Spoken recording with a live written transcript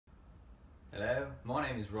Hello, my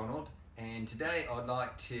name is Ronald, and today I'd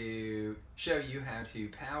like to show you how to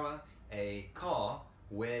power a car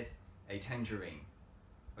with a tangerine.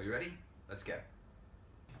 Are you ready? Let's go.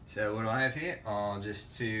 So what I have here are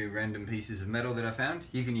just two random pieces of metal that I found.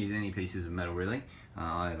 You can use any pieces of metal really.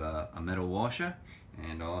 I have a metal washer,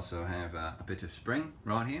 and I also have a bit of spring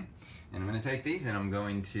right here. And I'm going to take these and I'm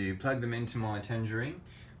going to plug them into my tangerine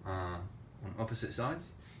on opposite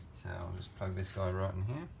sides. So I'll just plug this guy right in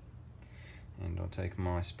here. And I'll take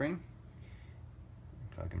my spring,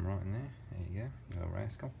 plug him right in there. There you go, you little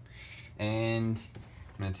rascal. And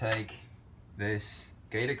I'm going to take this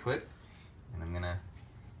gator clip and I'm going to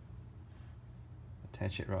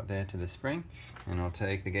attach it right there to the spring. And I'll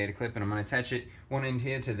take the gator clip and I'm going to attach it one end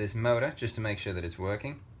here to this motor just to make sure that it's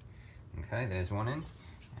working. Okay, there's one end.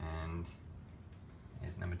 And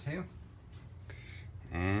here's number two.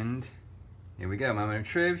 And here we go, moment of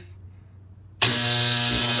truth.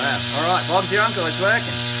 Wow. Alright, Bob's your uncle, it's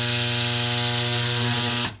working.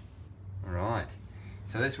 Alright,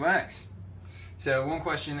 so this works. So one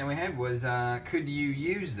question that we had was, could you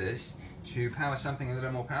use this to power something a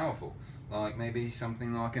little more powerful? Like maybe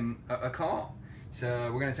something like a car.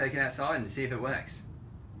 So we're going to take it outside and see if it works.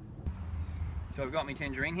 So I've got my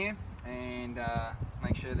tangerine here, and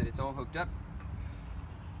make sure that it's all hooked up.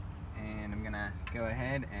 And I'm going to go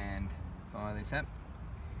ahead and fire this up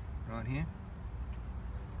right here.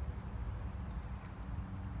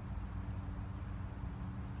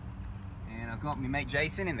 And I've got my mate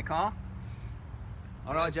Jason in the car.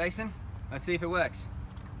 Alright Jason, let's see if it works.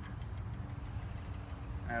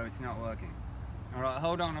 Oh, it's not working. Alright,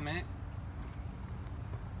 hold on a minute.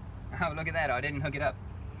 Oh, look at that, I didn't hook it up.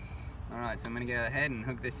 Alright, so I'm going to go ahead and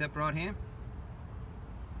hook this up right here.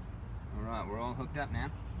 Alright, we're all hooked up now.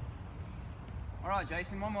 Alright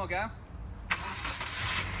Jason, one more go.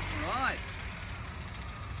 Alright,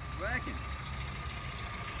 it's working.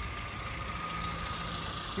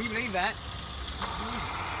 Can you believe that?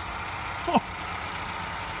 Oh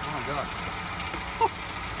my god.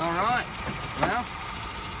 Alright, well,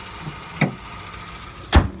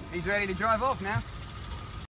 he's ready to drive off now.